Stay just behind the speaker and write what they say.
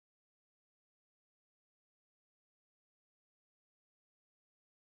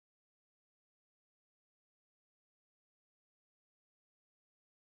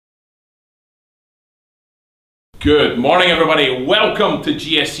Good morning everybody, welcome to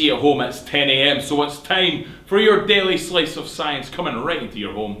GSC at Home. It's 10 AM, so it's time for your daily slice of science coming right into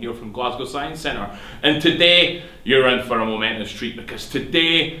your home here from Glasgow Science Centre. And today, you're in for a momentous treat because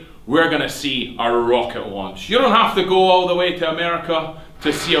today we're going to see a rocket launch. You don't have to go all the way to America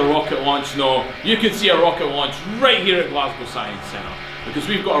to see a rocket launch, no. You can see a rocket launch right here at Glasgow Science Centre because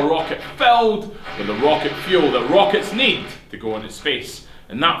we've got a rocket filled with the rocket fuel that rockets need to go into space.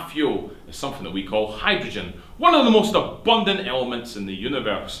 And that fuel is something that we call hydrogen, one of the most abundant elements in the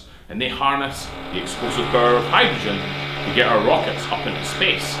universe. And they harness the explosive power of hydrogen to get our rockets up into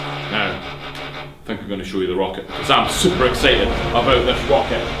space. Now, I think I'm going to show you the rocket because I'm super excited about this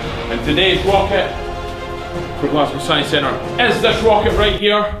rocket. And today's rocket for Glasgow Science Centre is this rocket right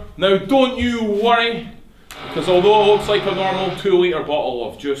here. Now, don't you worry, because although it looks like a normal 2-litre bottle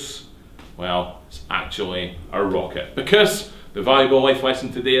of juice, well, it's actually a rocket. Because the valuable life lesson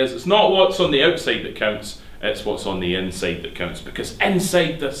today is it's not what's on the outside that counts, it's what's on the inside that counts. Because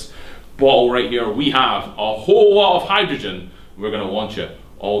inside this bottle right here, we have a whole lot of hydrogen. We're going to launch it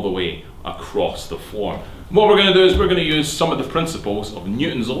all the way across the floor. And what we're going to do is we're going to use some of the principles of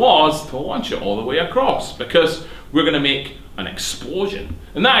Newton's laws to launch it all the way across. Because we're going to make an explosion.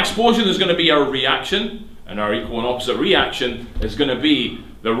 And that explosion is going to be our reaction. And our equal and opposite reaction is going to be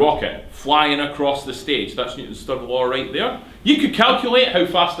the rocket flying across the stage. That's Newton's third law right there. You could calculate how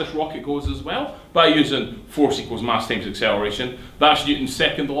fast this rocket goes as well by using force equals mass times acceleration. That's Newton's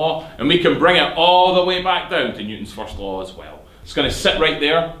second law, and we can bring it all the way back down to Newton's first law as well. It's going to sit right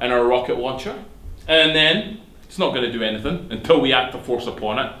there in our rocket launcher, and then it's not going to do anything until we act a force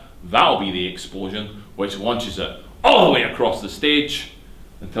upon it. That'll be the explosion, which launches it all the way across the stage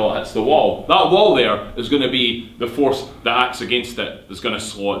until it hits the wall. That wall there is going to be the force that acts against it that's going to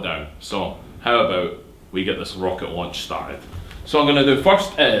slow it down. So how about we get this rocket launch started? So what I'm going to do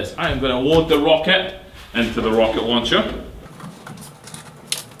first is I'm going to load the rocket into the rocket launcher.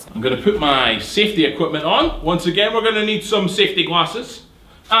 I'm going to put my safety equipment on. Once again, we're going to need some safety glasses,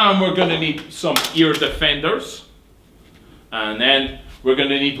 and we're going to need some ear defenders, and then we're going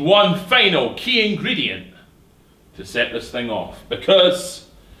to need one final key ingredient to set this thing off, because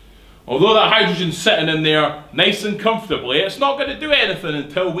although that hydrogen's sitting in there nice and comfortably, it's not going to do anything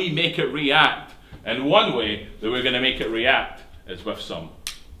until we make it react. And one way that we're going to make it react is with some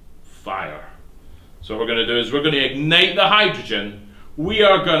fire. So what we're going to do is we're going to ignite the hydrogen, we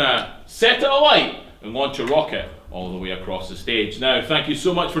are going to set it alight and launch a rocket all the way across the stage. Now, thank you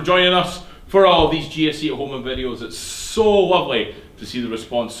so much for joining us for all of these GSC at Home videos. It's so lovely to see the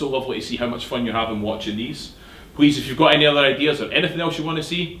response, so lovely to see how much fun you're having watching these. Please, if you've got any other ideas or anything else you want to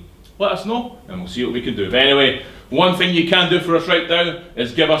see, let us know and we'll see what we can do. But anyway, one thing you can do for us right now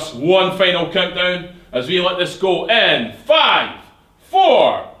is give us one final countdown as we let this go in 5,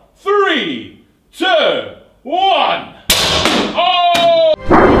 4, 3, 2, 1. Oh!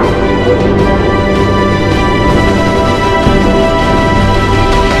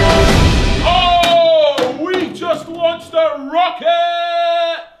 Oh! We just launched a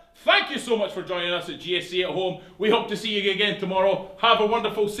rocket! Thank you so much for joining us at GSC at Home. We hope to see you again tomorrow. Have a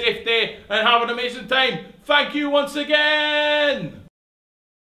wonderful, safe day and have an amazing time. Thank you once again.